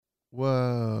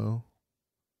Whoa.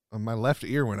 My left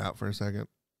ear went out for a second.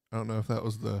 I don't know if that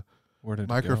was the Where did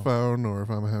microphone or if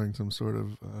I'm having some sort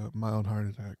of mild heart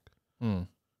attack.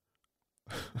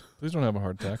 Please don't have a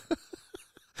heart attack.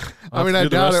 I mean, I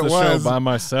doubt it was. By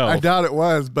myself. I doubt it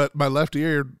was, but my left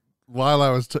ear, while I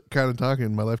was kind of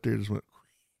talking, my left ear just went.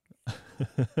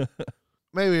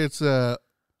 Maybe it's my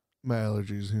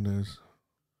allergies. Who knows?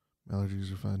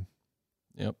 Allergies are fun.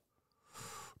 Yep.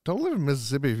 Don't live in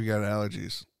Mississippi if you got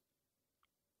allergies.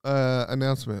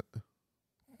 Announcement.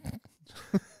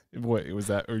 Wait, was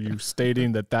that? Are you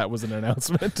stating that was an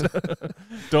announcement?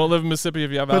 Don't live in Mississippi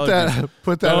if you have allergies.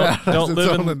 Put that out.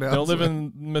 Don't live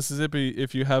in Mississippi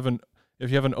if you have an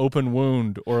open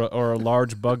wound or a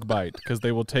large bug bite, because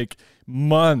they will take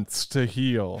months to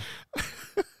heal.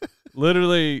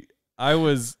 Literally, I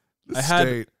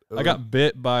got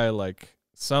bit by like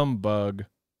some bug.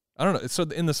 I don't know. So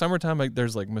in the summertime, like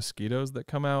there's like mosquitoes that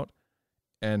come out,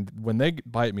 and when they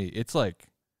bite me, it's like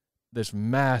this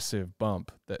massive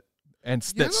bump that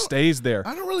stays there.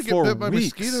 I don't really get bit by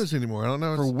mosquitoes anymore. I don't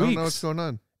know what's going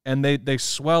on. And they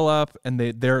swell up, and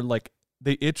they're like,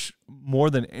 they itch more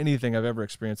than anything I've ever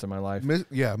experienced in my life.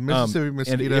 Mississippi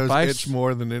mosquitoes itch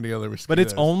more than any other mosquitoes. But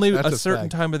it's only a certain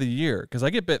time of the year, because I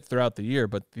get bit throughout the year,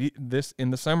 but this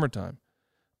in the summertime.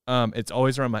 It's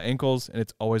always around my ankles, and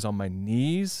it's always on my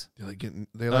knees.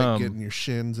 They like getting your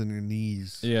shins and your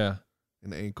knees. Yeah.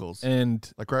 And ankles. And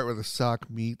like right where the sock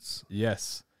meets.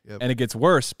 Yes. Yep. And it gets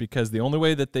worse because the only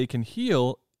way that they can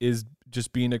heal is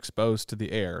just being exposed to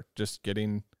the air, just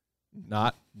getting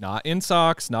not in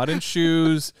socks, not in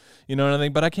shoes, you know what I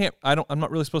mean? But I'm not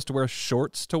really supposed to wear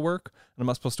shorts to work. I'm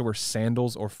not supposed to wear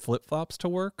sandals or flip-flops to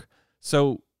work.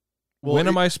 So when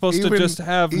am I supposed to just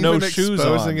have no shoes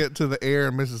on? Exposing it to the air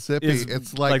in Mississippi,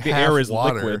 it's like the half air is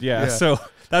water. Liquid. Yeah. So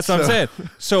that's what I'm saying.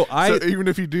 So even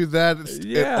if you do that,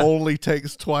 it only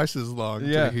takes twice as long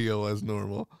to heal as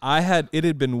normal. It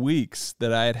had been weeks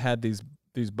that I had these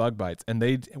bug bites, and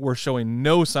they were showing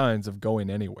no signs of going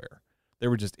anywhere. They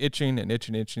were just itching and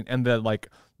itching, and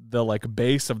the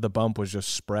base of the bump was just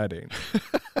spreading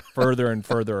further and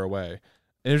further away.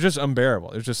 And it was just unbearable.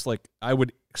 It was just like I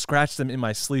would scratch them in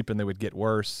my sleep, and they would get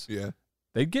worse. Yeah,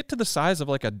 they'd get to the size of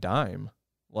like a dime,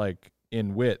 like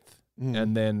in width,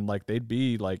 and then like they'd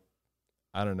be like,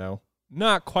 I don't know,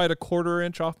 not quite a quarter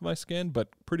inch off my skin, but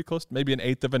pretty close, maybe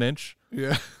 1/8 of an inch.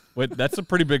 Yeah, that's a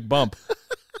pretty big bump.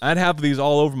 I'd have these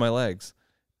all over my legs.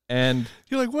 And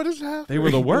you're like, what is happening? They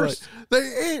were the worst. Like,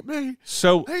 they ate me.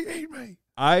 They ate me.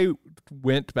 I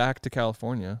went back to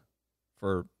California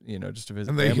for, just to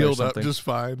visit. And they healed up just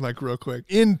fine, like real quick.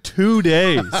 In 2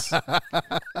 days.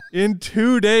 In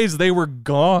 2 days, they were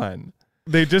gone.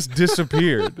 They just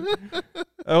disappeared.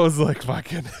 I was like, my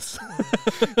goodness.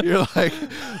 You're like,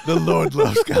 the Lord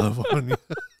loves California.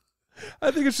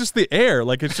 I think it's just the air.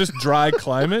 Like, it's just dry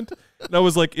climate. And I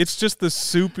was like, it's just the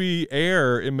soupy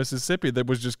air in Mississippi that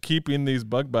was just keeping these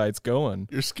bug bites going.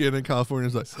 Your skin in California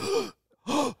is like,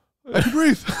 I can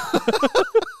breathe.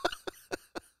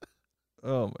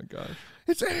 Oh, my gosh.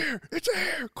 It's air. It's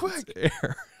air. Quick. It's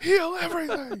air. Heal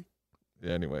everything.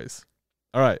 Yeah, anyways.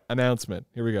 All right, announcement.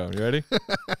 Here we go. You ready?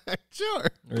 Sure.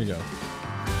 Here we go.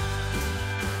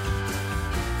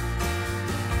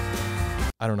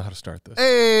 I don't know how to start this.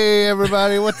 Hey,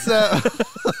 everybody. What's up?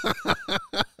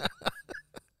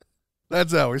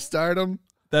 That's how we start them.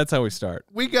 That's how we start.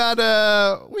 We got,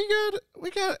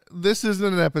 this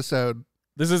isn't an episode.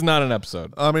 This is not an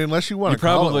episode. I mean, unless you want to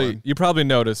call it one. You probably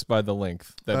noticed by the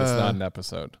length that it's not an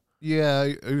episode. Yeah,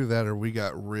 either that or we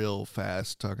got real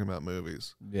fast talking about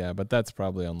movies. Yeah, but that's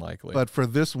probably unlikely. But for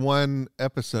this one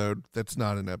episode, that's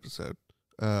not an episode.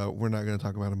 We're not going to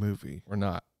talk about a movie. We're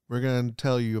not. We're going to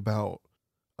tell you about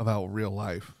real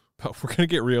life. But we're going to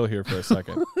get real here for a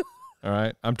second. All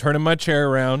right? I'm turning my chair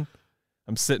around.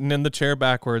 I'm sitting in the chair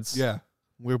backwards. Yeah.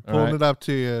 We're pulling it up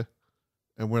to you,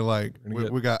 and we're like,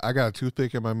 I got a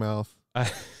toothpick in my mouth.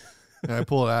 And I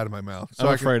pull it out of my mouth. So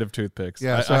I'm afraid of toothpicks.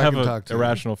 Yeah, I have an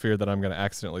irrational fear that I'm going to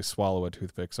accidentally swallow a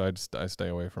toothpick, so I stay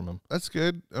away from them. That's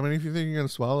good. I mean, if you think you're going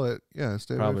to swallow it,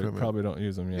 stay away from it. Probably don't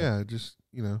use them. Yeah, just,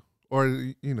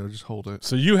 or, just hold it.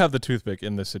 So you have the toothpick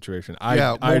in this situation.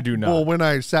 I do not. Well, when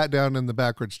I sat down in the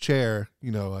backwards chair,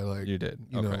 I You did.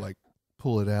 like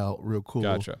pull it out real cool.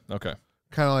 Gotcha. Okay.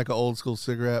 Kind of like an old school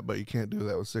cigarette, but you can't do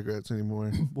that with cigarettes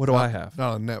anymore. What do I have?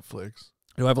 Not on Netflix.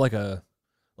 Do I have like an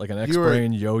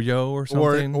X-Brain yo-yo or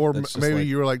something? Or maybe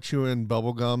you were like chewing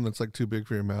bubble gum that's like too big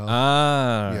for your mouth.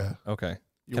 Ah. Yeah. Okay.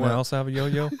 Can I also have a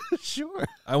yo-yo? Sure.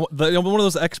 One of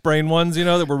those X-Brain ones,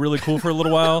 that were really cool for a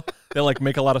little while. They like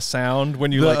make a lot of sound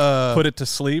when you like put it to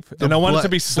sleep, and I want it to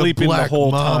be sleeping the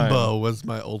whole time. Black Mamba was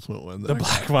my ultimate one. The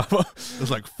Black Mamba. It was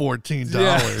like $14.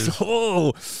 Yeah.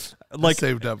 Oh, like I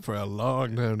saved up for a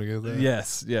long time to get that.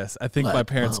 Yes. I think my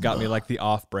parents got me like the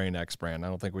off-brand X-Brand. I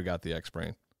don't think we got the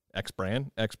X-Brand.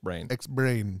 X-Brand.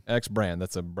 X-Brand.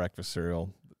 That's a breakfast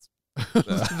cereal.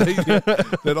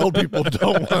 That old people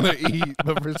don't want to eat,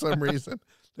 but for some reason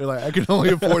they're like, I can only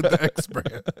afford the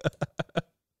X-Brand.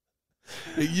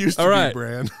 It used to be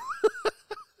brand.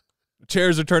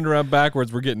 Chairs are turned around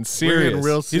backwards. We're getting serious. We're getting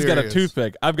real serious. He's got a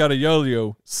toothpick. I've got a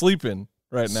yo-yo sleeping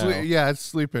right now. It's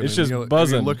sleeping. It's just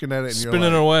buzzing. You're looking at it and spinning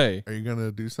you're like, away. Are you going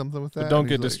to do something with that? But don't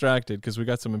get distracted because we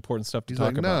got some important stuff to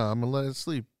talk about. No, I'm going to let it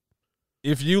sleep.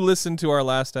 If you listen to our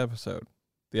last episode,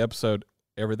 the episode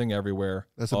Everything Everywhere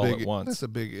All at Once. That's a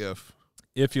big if.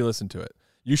 If you listen to it.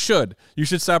 You should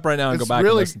stop right now and go back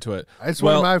and listen to it. It's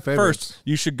one of my favorites. First,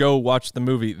 you should go watch the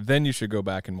movie. Then you should go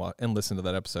back and listen to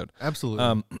that episode.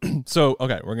 Absolutely. So,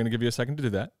 okay, we're going to give you a second to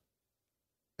do that.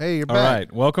 Hey, you're back. All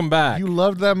right, welcome back. You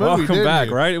loved that movie, Welcome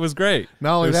back, right? It was great.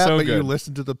 Not only that, but good. you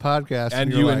listened to the podcast.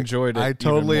 And you enjoyed it. I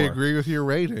totally agree with your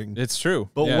rating. It's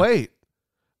true. But wait,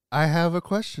 I have a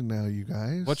question now, you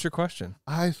guys. What's your question?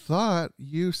 I thought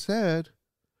you said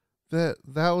that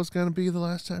was going to be the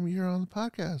last time you were on the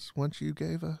podcast once you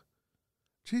gave a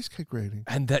cheesecake rating.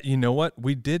 And that, you know what?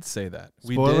 We did say that.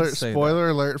 Spoiler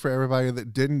alert for everybody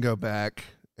that didn't go back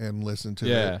and listen to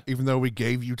it, even though we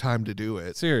gave you time to do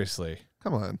it. Seriously.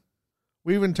 Come on.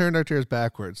 We even turned our chairs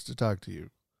backwards to talk to you.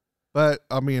 But,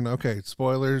 I mean, okay,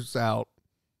 spoilers out.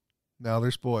 Now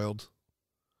they're spoiled.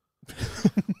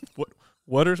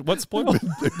 What's spoiled?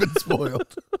 They've been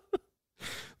spoiled.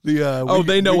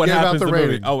 They know what happens in the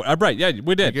movie. Oh, right. Yeah,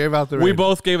 we did. We gave out the rating. We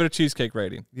both gave it a cheesecake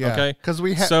rating. Yeah. Okay? Because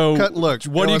we had look,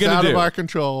 what are you going to do? It was out of our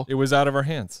control. It was out of our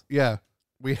hands. Yeah.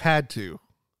 We had to.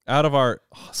 Out of our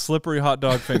slippery hot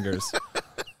dog fingers.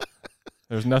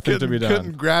 There's nothing to be done.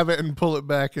 Couldn't grab it and pull it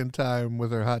back in time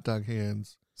with our hot dog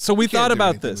hands. So we thought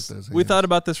about this. We thought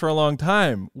about this for a long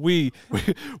time. We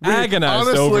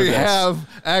agonized over this. Honestly, have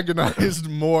agonized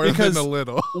more than a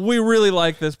little. We really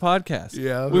like this podcast.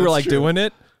 Yeah, we were like doing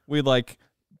it. We like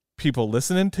people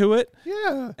listening to it.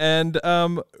 Yeah, and I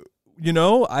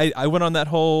went on that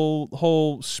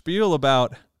whole spiel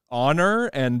about honor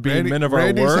and being men of our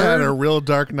word. Randy's had a real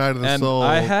dark night of the soul.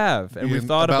 I have, and we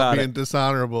thought about being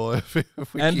dishonorable if we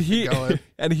keep going.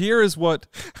 And here is what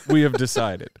we have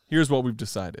decided. Here's what we've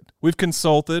decided. We've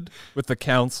consulted with the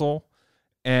council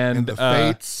and the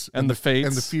fates and the fates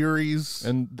and the furies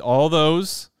and all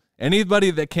those. Anybody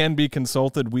that can be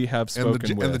consulted, we have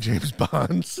spoken with. And the James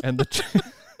Bonds.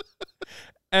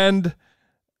 And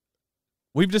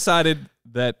we've decided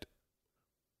that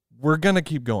we're gonna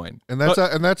keep going, and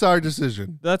that's our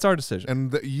decision. That's our decision,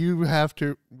 and you have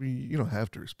to. You don't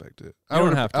have to respect it. I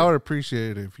would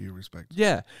appreciate it if you respect it.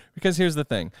 Yeah, because here's the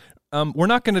thing: we're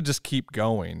not gonna just keep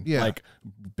going. Yeah. Like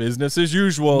business as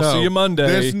usual. See you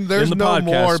Monday. There's in the no podcast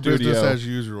more studio. business as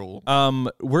usual.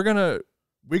 We're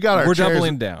chairs,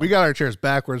 doubling down. We got our chairs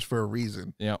backwards for a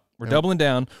reason. Yeah, we're doubling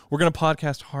down. We're gonna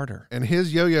podcast harder. And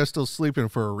his yo-yo's still sleeping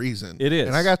for a reason. It is.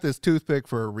 And I got this toothpick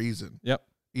for a reason. Yep.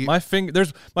 My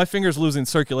finger's losing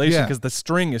circulation because the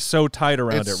string is so tight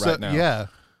around it right now. Yeah,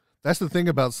 that's the thing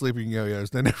about sleeping yo-yos.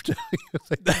 They never tell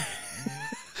you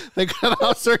they cut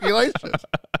off circulation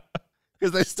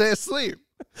because they stay asleep.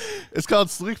 It's called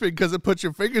sleeping because it puts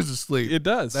your fingers to sleep. It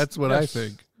does. That's what I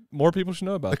think. More people should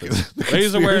know about this.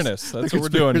 Raise awareness. That's what we're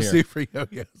doing here. For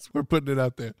yo-yos. We're putting it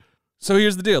out there. So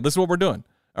here's the deal. This is what we're doing.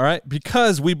 All right,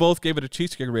 because we both gave it a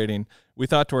cheesecake rating, we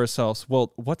thought to ourselves,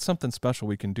 well, what's something special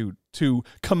we can do to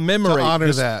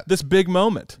commemorate this big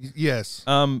moment? Yes.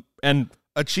 And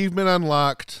achievement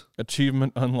unlocked.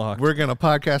 We're going to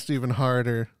podcast even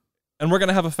harder. And we're going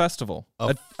to have a festival,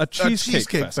 a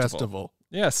cheesecake festival.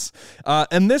 Yes.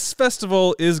 And this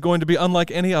festival is going to be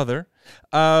unlike any other.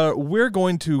 We're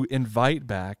going to invite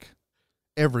back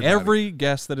every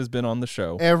guest that has been on the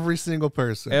show. Every single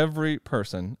person.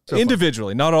 So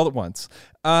individually, not all at once.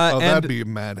 That'd be a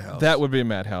madhouse. That would be a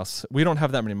madhouse. We don't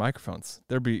have that many microphones.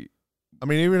 There'd be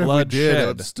even if we did, it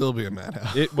would still be a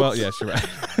madhouse. Yes, you're right.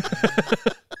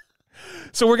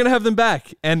 So we're going to have them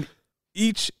back. And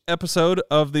each episode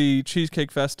of the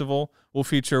Cheesecake Festival will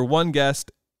feature one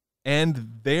guest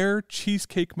and their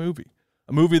cheesecake movie.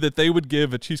 A movie that they would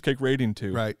give a cheesecake rating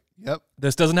to. Right. Yep.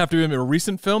 This doesn't have to be a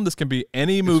recent film. This can be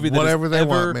any movie that has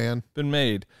ever been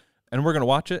made. And we're going to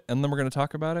watch it, and then we're going to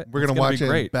talk about it. We're going to watch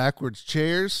it in backwards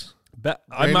chairs.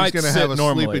 I might going to have a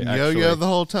sleeping yo-yo the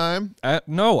whole time.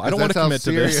 No, I don't want to commit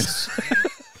to this.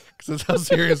 Because that's how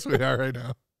serious we are right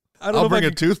now. I'll bring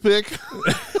a toothpick.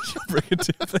 You'll bring it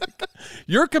too thick.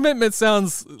 Your commitment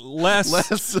sounds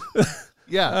less.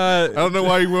 Yeah. I don't know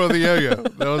why you went with the yo-yo.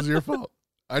 That was your fault.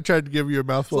 I tried to give you a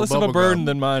mouthful less of of a bubble burden gum,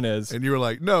 than mine is. and you were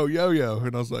like, no, yo-yo.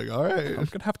 And I was like, all right. I'm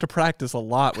gonna have to practice a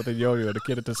lot with a yo-yo to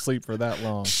get it to sleep for that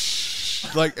long.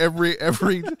 Like every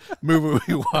movie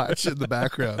we watch in the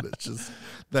background, it's just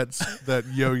that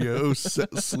yo-yo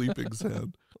sleeping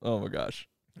sound. Oh my gosh.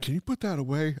 Can you put that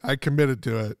away? I committed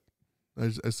to it.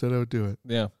 I said I would do it.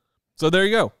 Yeah. So there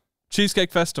you go.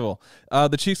 Cheesecake Festival.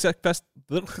 The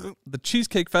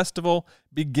Cheesecake Festival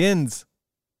begins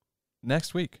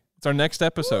next week. It's our next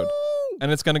episode. Woo!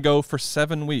 And it's going to go for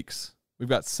 7 weeks. We've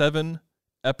got 7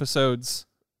 episodes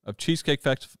of Cheesecake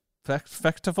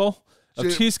Festival.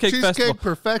 Cheesecake Festival.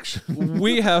 Perfection.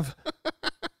 We have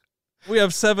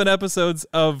 7 episodes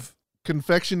of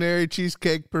Confectionery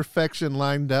cheesecake perfection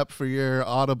lined up for your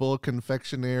Audible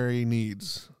confectionery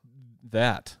needs.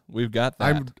 that. We've got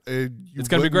that. It's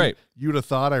going to be great. You'd have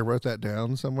thought I wrote that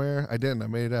down somewhere. I didn't. I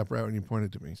made it up right when you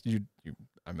pointed to me.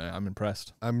 I'm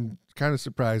impressed. I'm kind of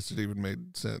surprised it even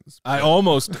made sense.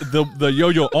 The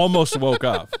yo-yo almost woke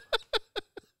up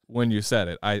when you said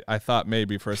it. I thought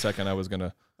maybe for a second I was going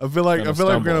to. I feel like I'm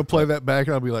going to play that back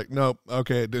and I'll be like, nope,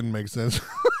 okay, it didn't make sense.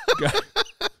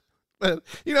 But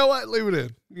you know what? Leave it in.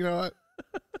 You know what?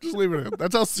 Just leave it in.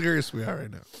 That's how serious we are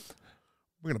right now.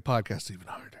 We're going to podcast even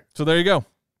harder. So there you go.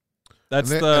 And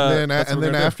then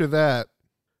after that,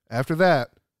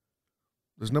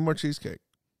 there's no more cheesecake.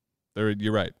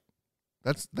 You're right.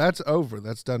 That's over.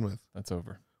 That's done with. That's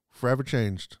over. Forever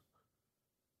changed.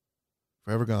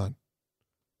 Forever gone.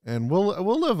 And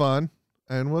we'll live on,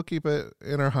 and we'll keep it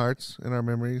in our hearts, in our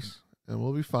memories, and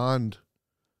we'll be fond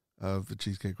of the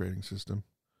cheesecake rating system.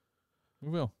 We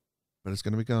will. But it's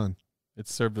going to be gone.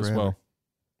 It's served us forever. well.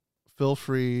 Feel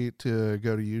free to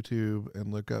go to YouTube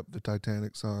and look up the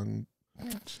Titanic song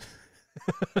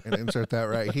and insert that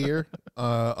right here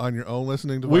on your own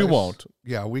listening device. We won't.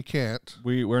 Yeah, we can't.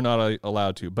 We're not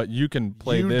allowed to, but you can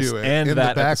play You this do it and in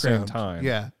that the at the same background. time.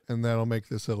 Yeah, and that'll make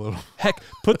this a little... Heck,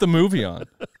 put the movie on.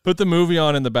 Put the movie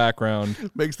on in the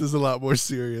background. Makes this a lot more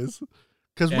serious.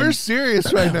 Because we're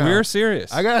serious right now. We're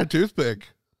serious. I got a toothpick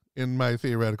in my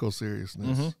theoretical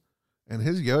seriousness. Mm-hmm. And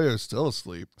his yo-yo is still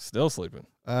asleep. Still sleeping.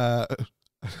 That's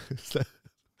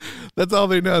all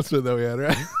the announcement that we had,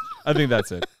 right? I think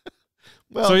that's it.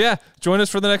 Well, So yeah, join us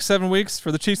for the next 7 weeks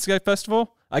for the Cheesecake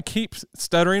Festival. I keep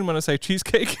stuttering when I say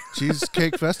cheesecake.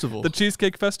 Cheesecake Festival. The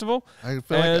Cheesecake Festival. I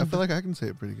feel like I can say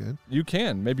it pretty good. You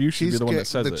can. Maybe you should be the one that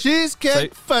says the it.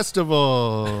 Cheesecake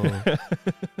Festival.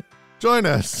 Join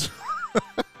us.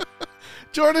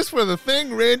 Join us for the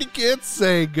thing Randy can't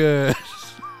say good.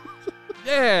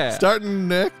 Yeah. Starting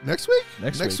next week?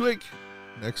 Next week.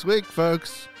 Next week,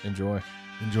 folks. Enjoy.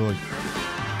 Enjoy.